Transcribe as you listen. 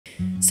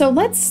So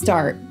let's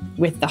start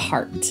with the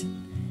heart.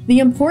 The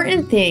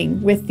important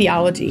thing with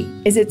theology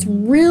is it's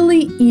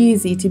really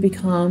easy to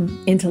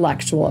become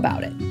intellectual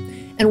about it.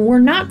 And we're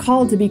not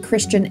called to be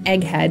Christian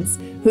eggheads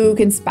who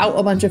can spout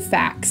a bunch of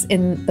facts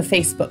in the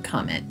Facebook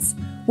comments.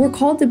 We're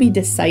called to be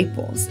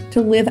disciples,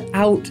 to live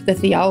out the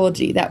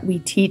theology that we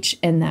teach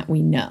and that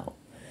we know.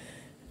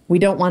 We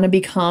don't want to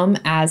become,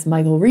 as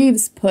Michael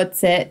Reeves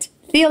puts it,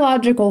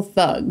 theological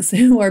thugs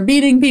who are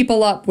beating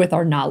people up with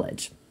our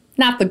knowledge.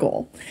 Not the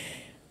goal.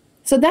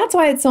 So that's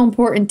why it's so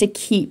important to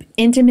keep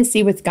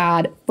intimacy with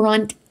God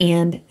front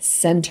and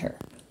center.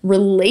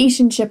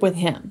 Relationship with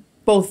Him,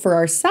 both for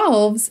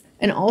ourselves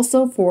and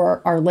also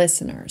for our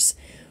listeners.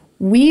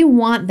 We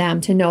want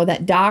them to know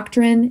that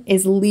doctrine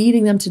is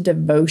leading them to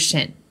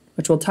devotion,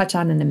 which we'll touch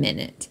on in a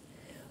minute.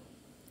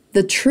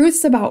 The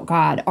truths about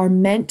God are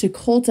meant to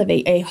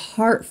cultivate a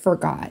heart for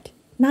God,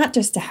 not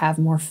just to have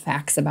more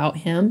facts about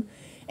Him.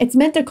 It's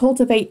meant to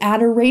cultivate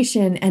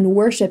adoration and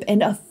worship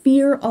and a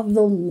fear of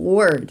the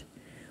Lord,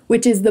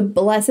 which is the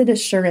blessed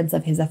assurance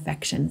of His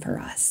affection for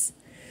us.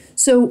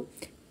 So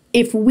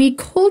if we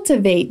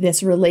cultivate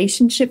this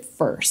relationship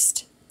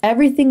first,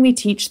 everything we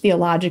teach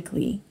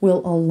theologically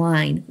will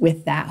align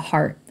with that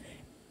heart.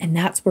 And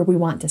that's where we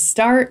want to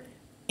start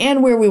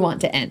and where we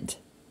want to end.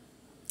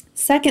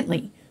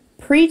 Secondly,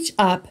 preach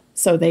up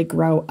so they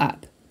grow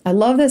up. I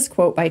love this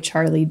quote by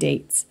Charlie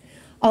Dates.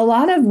 A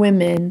lot of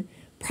women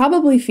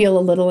probably feel a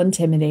little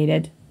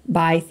intimidated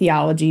by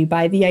theology,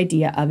 by the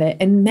idea of it,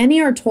 and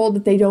many are told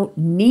that they don't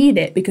need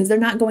it because they're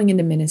not going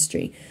into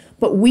ministry.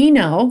 But we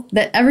know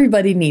that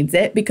everybody needs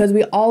it because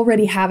we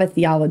already have a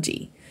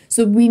theology.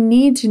 So we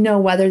need to know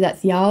whether that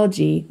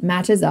theology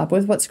matches up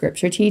with what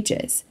Scripture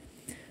teaches.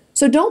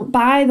 So don't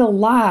buy the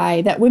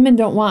lie that women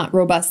don't want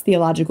robust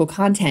theological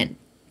content.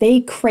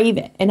 They crave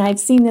it. And I've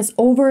seen this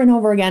over and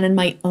over again in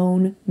my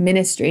own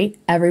ministry,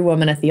 Every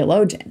Woman a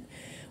Theologian.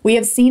 We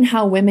have seen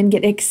how women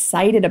get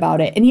excited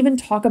about it and even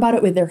talk about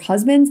it with their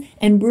husbands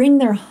and bring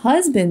their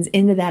husbands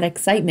into that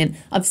excitement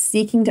of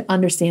seeking to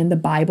understand the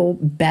Bible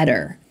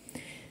better.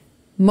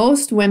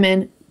 Most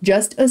women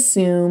just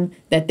assume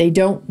that they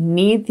don't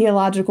need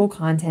theological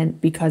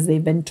content because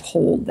they've been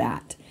told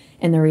that.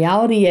 And the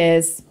reality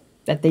is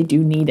that they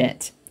do need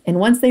it. And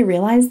once they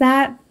realize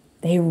that,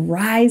 they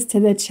rise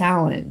to the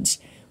challenge.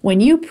 When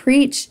you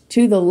preach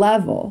to the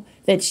level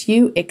that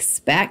you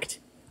expect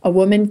a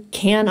woman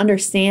can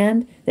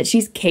understand, that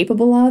she's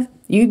capable of,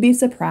 you'd be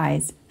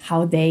surprised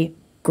how they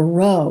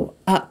grow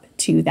up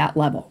to that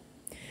level.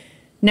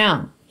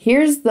 Now,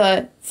 here's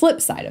the flip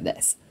side of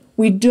this.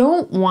 We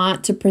don't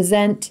want to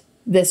present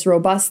this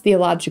robust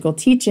theological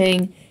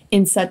teaching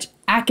in such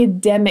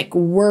academic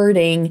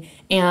wording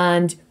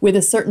and with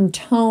a certain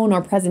tone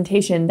or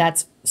presentation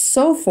that's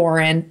so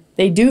foreign,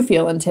 they do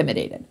feel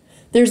intimidated.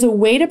 There's a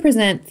way to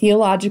present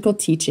theological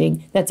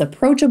teaching that's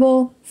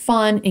approachable,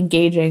 fun,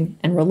 engaging,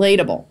 and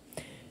relatable.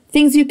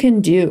 Things you can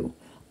do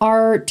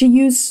are to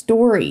use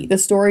the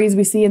stories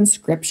we see in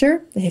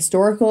Scripture, the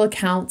historical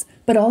accounts,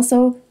 but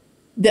also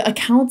the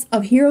accounts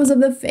of heroes of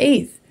the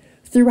faith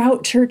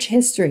throughout church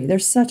history.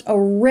 There's such a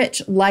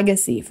rich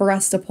legacy for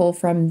us to pull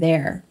from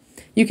there.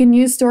 You can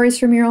use stories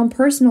from your own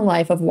personal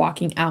life of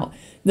walking out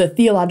the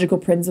theological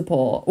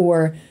principle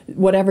or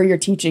whatever you're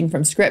teaching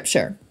from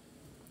Scripture.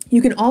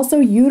 You can also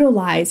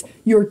utilize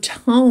your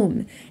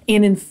tone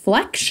and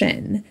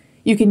inflection.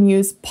 You can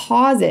use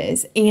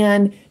pauses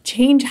and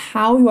change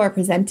how you are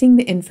presenting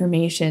the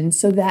information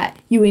so that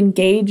you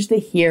engage the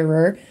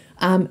hearer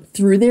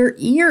through their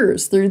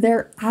ears, through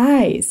their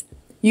eyes.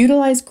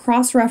 Utilize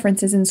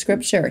cross-references in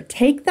Scripture.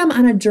 Take them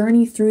on a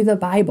journey through the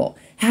Bible.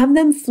 Have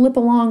them flip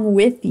along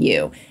with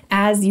you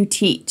as you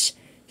teach.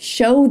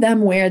 Show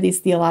them where these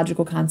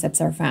theological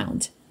concepts are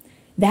found.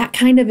 That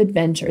kind of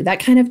adventure, that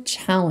kind of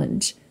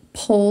challenge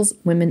pulls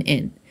women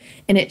in,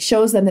 and it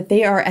shows them that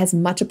they are as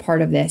much a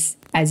part of this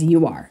as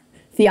you are.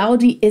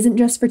 Theology isn't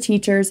just for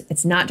teachers.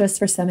 It's not just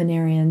for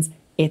seminarians.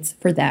 It's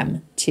for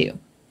them too.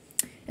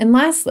 And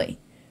lastly,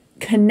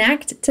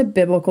 connect to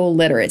biblical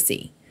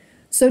literacy.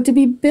 So to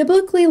be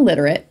biblically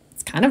literate,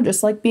 it's kind of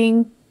just like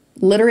being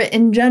literate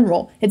in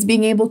general. It's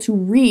being able to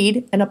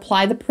read and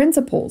apply the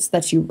principles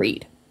that you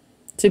read.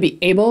 To be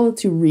able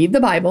to read the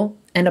Bible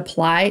and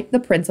apply the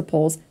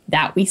principles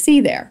that we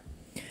see there.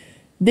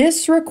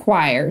 This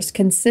requires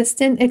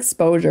consistent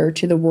exposure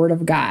to the Word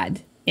of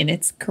God in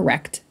its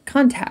correct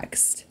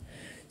context.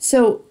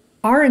 So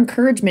our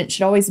encouragement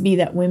should always be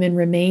that women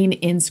remain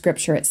in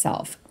Scripture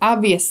itself.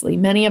 Obviously,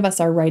 many of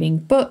us are writing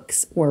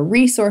books or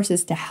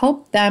resources to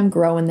help them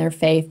grow in their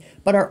faith,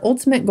 but our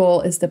ultimate goal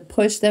is to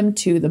push them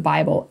to the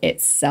Bible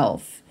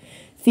itself.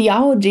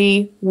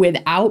 Theology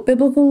without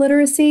biblical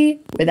literacy,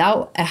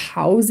 without a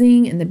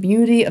housing in the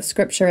beauty of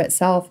Scripture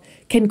itself,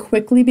 can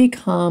quickly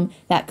become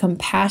that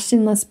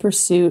compassionless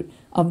pursuit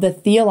of the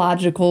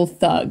theological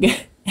thug.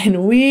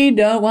 And we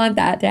don't want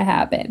that to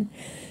happen.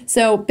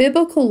 So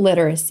biblical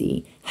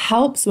literacy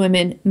helps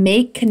women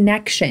make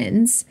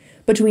connections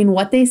between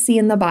what they see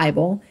in the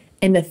Bible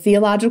and the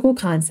theological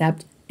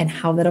concept and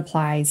how that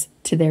applies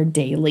to their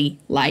daily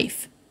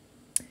life.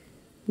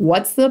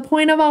 What's the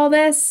point of all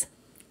this?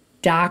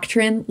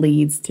 Doctrine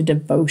leads to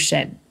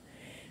devotion.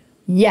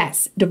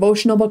 Yes,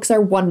 devotional books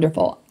are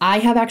wonderful. I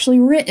have actually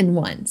written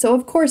one, so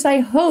of course I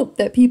hope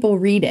that people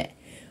read it.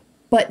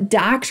 But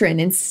doctrine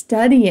and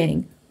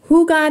studying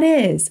who God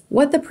is,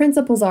 what the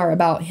principles are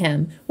about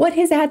Him, what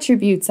His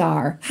attributes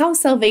are, how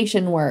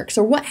salvation works,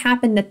 or what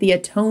happened at the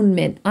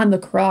atonement on the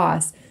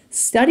cross,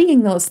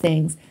 studying those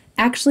things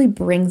actually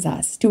brings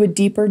us to a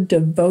deeper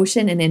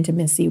devotion and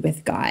intimacy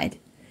with God.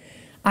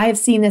 I have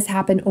seen this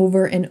happen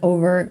over and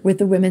over with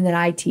the women that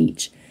I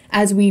teach.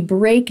 As we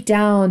break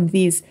down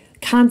these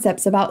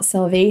concepts about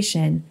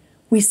salvation,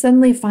 we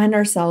suddenly find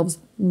ourselves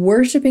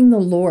worshiping the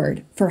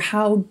Lord for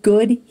how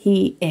good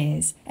He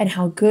is and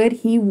how good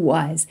He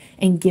was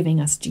in giving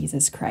us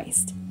Jesus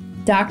Christ.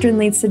 Doctrine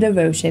leads to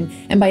devotion,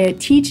 and by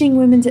teaching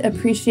women to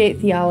appreciate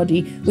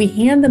theology, we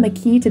hand them a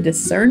key to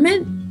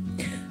discernment,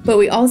 but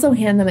we also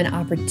hand them an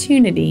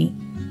opportunity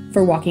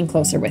for walking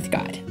closer with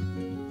God.